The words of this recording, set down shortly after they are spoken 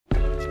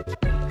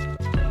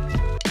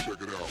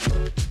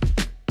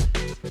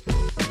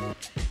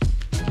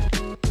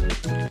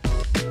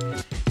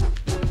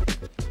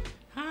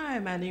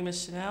my name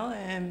is Chanel,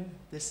 and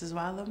this is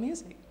why I love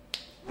music.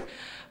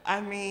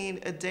 I mean,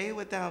 a day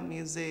without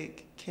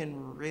music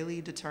can really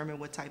determine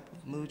what type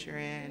of mood you're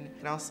in,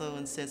 and also,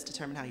 in a sense,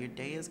 determine how your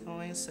day is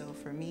going. So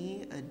for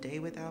me, a day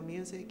without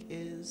music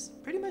is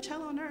pretty much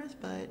hell on earth,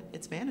 but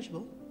it's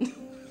manageable.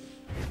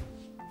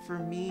 For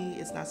me,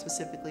 it's not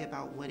specifically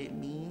about what it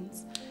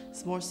means.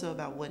 It's more so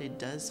about what it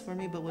does for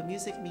me. But what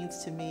music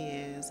means to me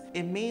is,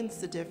 it means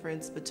the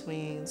difference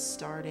between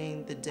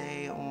starting the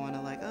day on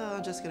a like, oh,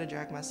 I'm just gonna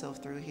drag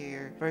myself through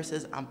here,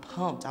 versus I'm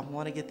pumped, I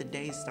wanna get the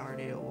day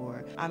started,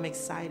 or I'm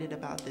excited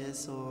about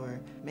this, or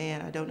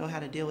man, I don't know how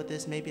to deal with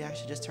this, maybe I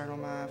should just turn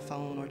on my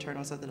phone or turn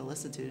on something to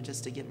listen to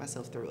just to get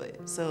myself through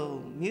it.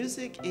 So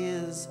music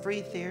is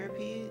free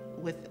therapy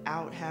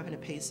without having to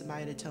pay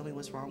somebody to tell me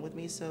what's wrong with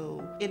me.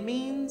 So it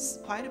means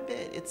quite a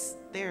bit. It's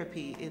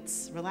therapy,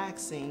 it's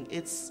relaxing,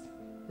 it's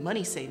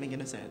money saving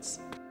in a sense.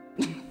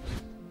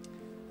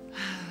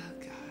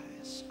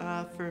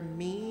 For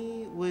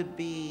me would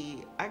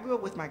be, I grew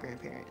up with my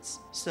grandparents.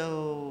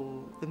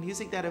 So the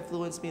music that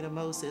influenced me the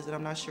most is, and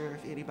I'm not sure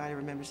if anybody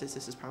remembers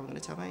this is probably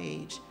gonna tell my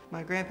age.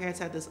 My grandparents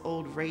had this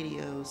old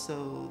radio,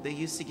 so they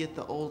used to get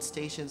the old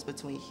stations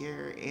between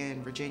here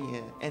and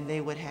Virginia, and they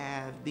would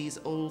have these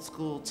old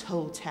school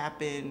toe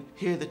tapping,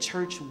 hear the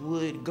church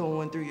wood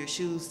going through your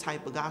shoes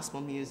type of gospel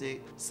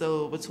music.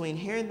 So between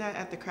hearing that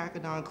at the crack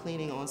of dawn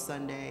cleaning on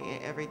Sunday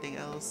and everything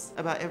else,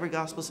 about every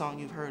gospel song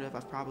you've heard of,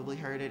 I've probably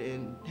heard it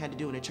and had to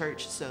do it in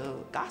church.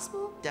 So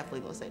gospel,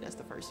 definitely gonna say that's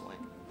the first one.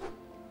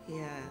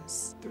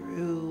 Yes,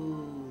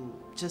 through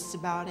just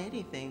about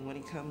anything when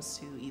it comes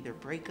to either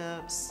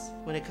breakups,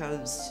 when it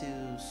comes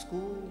to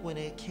school, when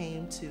it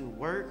came to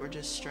work or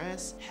just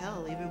stress,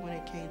 hell, even when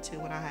it came to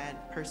when I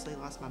had personally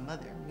lost my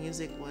mother.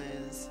 Music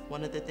was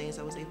one of the things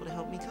that was able to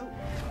help me cope.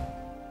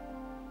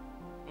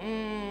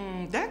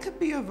 That could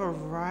be a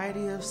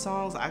variety of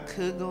songs. I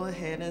could go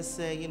ahead and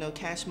say, you know,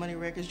 Cash Money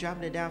Records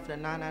dropping it down for the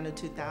 99 and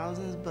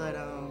 2000s, but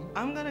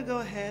I'm gonna go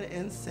ahead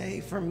and say,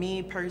 for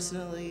me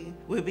personally,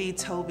 would be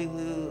Toby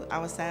Lou. I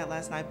was sad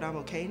last night, but I'm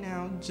okay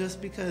now,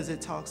 just because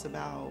it talks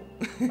about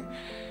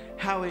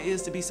how it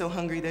is to be so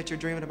hungry that you're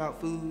dreaming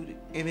about food,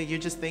 and then you're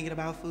just thinking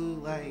about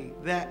food.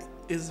 Like, that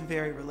is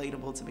very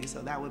relatable to me,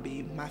 so that would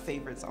be my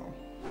favorite song.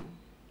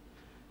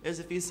 There's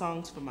a few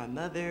songs for my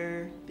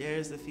mother,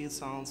 there's a few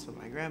songs for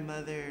my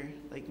grandmother,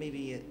 like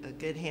maybe a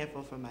good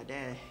handful for my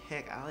dad.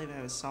 Heck, I'll even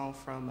have a song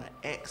from my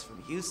ex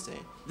from Houston.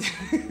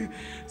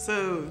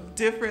 So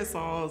different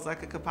songs, I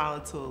could compile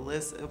it to a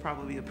list. It'll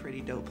probably be a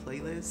pretty dope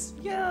playlist.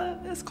 Yeah,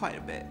 that's quite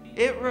a bit.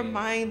 It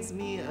reminds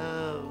me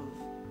of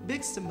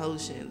mixed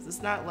emotions.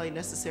 It's not like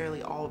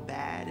necessarily all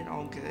bad and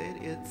all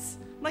good. It's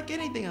like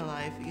anything in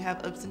life, you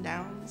have ups and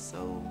downs,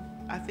 so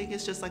I think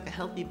it's just like a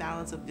healthy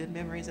balance of good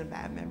memories and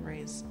bad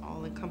memories,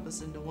 all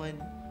encompassed into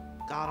one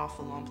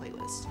god-awful long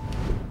playlist.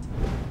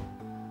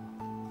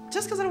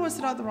 Just because I don't want to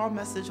send out the wrong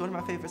message, one of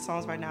my favorite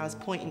songs right now is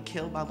Point and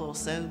Kill by Lil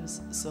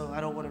Sims, so I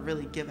don't want to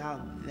really give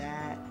out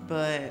that.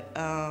 But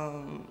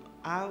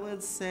I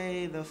would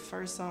say the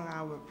first song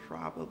I would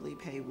probably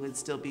play would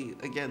still be,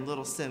 again,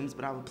 Lil Sims,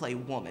 but I would play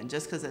Woman,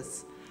 just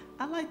because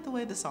I like the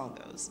way the song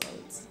goes, so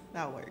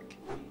that'll work.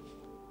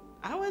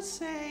 I would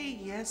say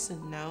yes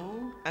and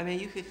no. I mean,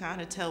 you could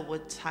kind of tell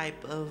what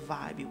type of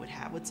vibe you would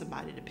have with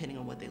somebody depending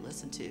on what they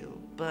listen to.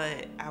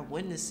 But I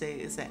wouldn't say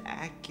it's an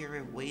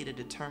accurate way to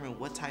determine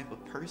what type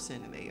of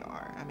person they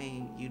are. I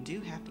mean, you do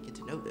have to get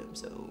to know them,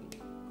 so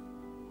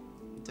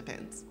it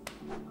depends.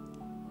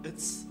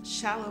 It's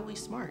shallowly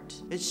smart.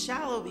 It's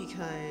shallow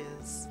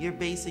because you're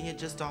basing it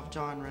just off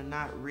genre,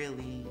 not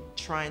really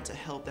trying to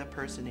help that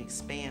person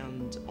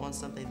expand on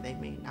something they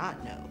may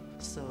not know.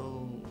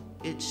 So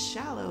it's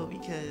shallow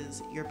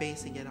because you're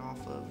basing it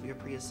off of your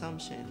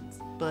pre-assumptions.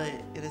 But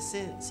in a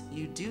sense,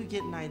 you do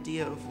get an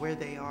idea of where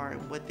they are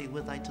and what they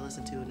would like to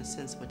listen to, in a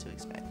sense, what to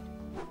expect.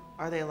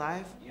 Are they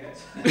alive?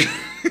 Yes.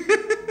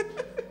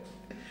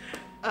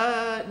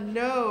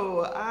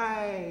 No,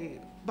 I,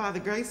 by the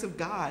grace of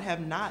God,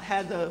 have not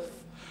had the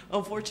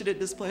unfortunate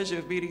displeasure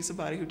of meeting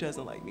somebody who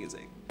doesn't like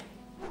music.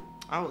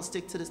 I will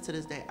stick to this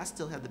day. I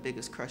still have the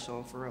biggest crush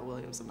on Pharrell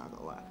Williams, I'm not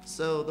gonna lie.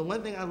 So the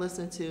one thing I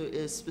listen to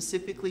is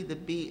specifically the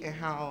beat and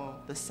how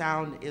the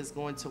sound is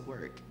going to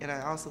work. And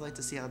I also like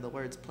to see how the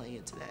words play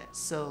into that.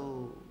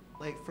 So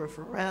like for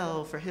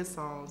Pharrell, for his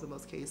songs in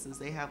most cases,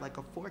 they have like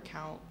a 4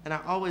 count. And I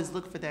always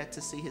look for that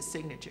to see his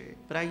signature.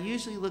 But I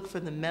usually look for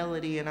the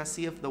melody and I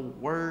see if the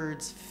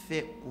words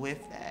fit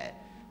with that.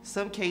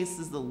 Some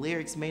cases the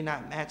lyrics may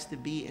not match the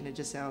beat and it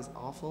just sounds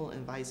awful,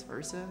 and vice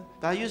versa.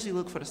 But I usually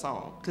look for the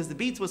song because the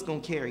beat's what's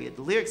gonna carry it.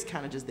 The lyrics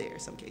kind of just there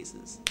some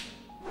cases.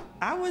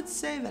 I would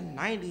say the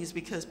 90s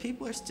because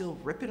people are still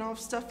ripping off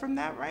stuff from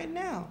that right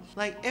now.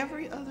 Like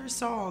every other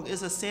song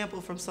is a sample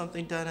from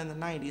something done in the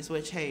 90s,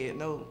 which hey,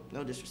 no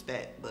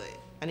disrespect, but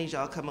I need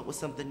y'all to come up with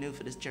something new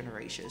for this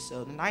generation.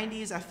 So the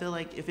 90s, I feel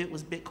like if it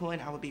was Bitcoin,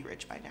 I would be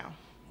rich by now.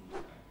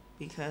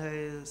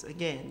 Because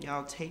again,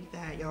 y'all take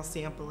that, y'all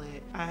sample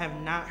it. I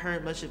have not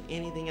heard much of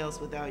anything else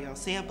without y'all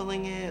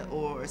sampling it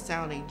or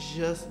sounding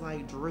just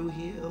like Drew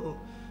Hill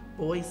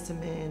Boys to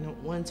Men,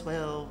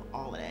 112,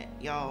 all of that,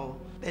 y'all.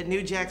 That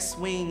New Jack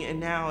Swing, and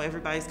now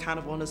everybody's kind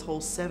of on this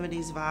whole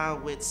 70s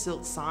vibe with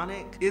Silk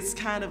Sonic. It's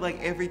kind of like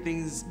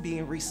everything's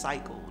being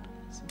recycled.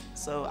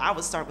 So I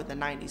would start with the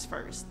 90s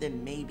first,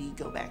 then maybe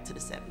go back to the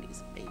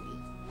 70s, maybe.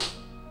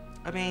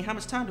 I mean, how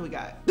much time do we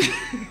got?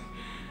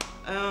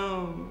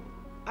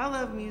 I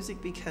love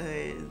music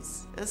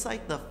because it's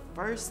like the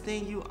first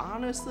thing you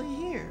honestly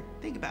hear.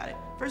 Think about it.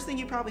 First thing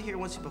you probably hear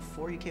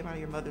before you came out of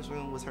your mother's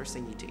womb was her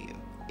singing to you.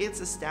 It's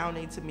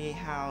astounding to me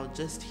how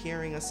just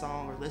hearing a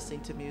song or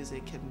listening to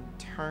music can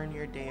turn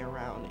your day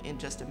around in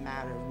just a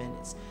matter of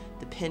minutes,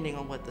 depending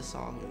on what the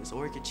song is,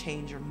 or it could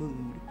change your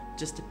mood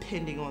just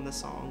depending on the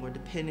song or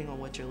depending on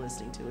what you're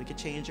listening to. It could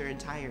change your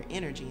entire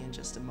energy in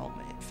just a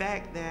moment. The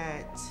fact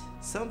that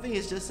something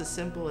is just as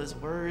simple as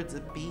words,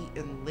 a beat,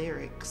 and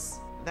lyrics,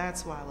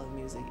 that's why I love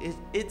music.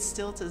 It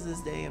still to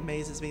this day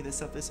amazes me that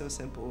something so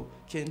simple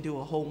can do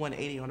a whole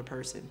 180 on a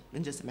person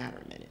in just a matter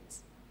of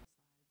minutes.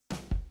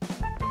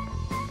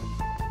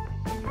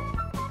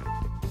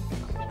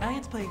 I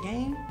get to play a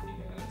game?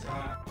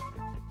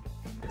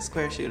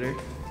 Square shooter.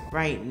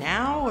 Right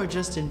now or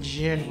just in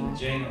general? In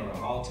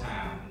general, all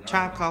time.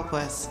 Tribe Called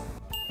Quest.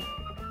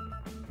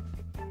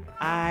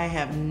 I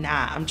have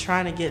not. I'm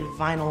trying to get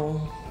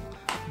vinyl,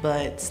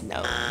 but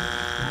no.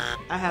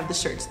 I have the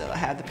shirts though. I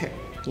have the pair,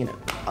 you know,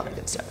 all that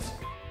good stuff.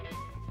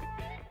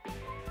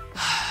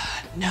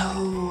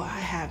 No, I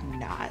have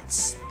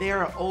not.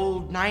 They're an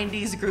old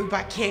 90s group.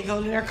 I can't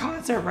go to their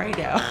concert right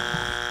now.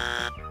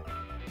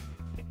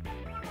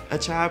 A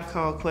Tribe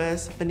Called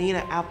Quest,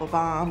 Bonita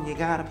Applebum, You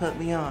Gotta Put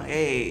Me On.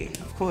 Hey,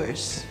 of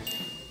course.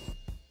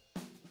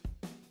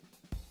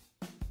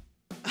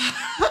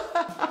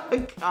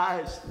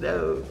 Gosh,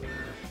 no.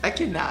 I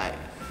cannot.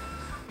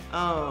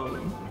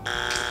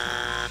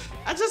 I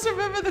just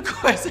remember the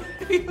question.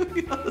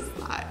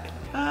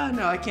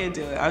 No, I can't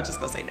do it. I'm just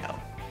gonna say no.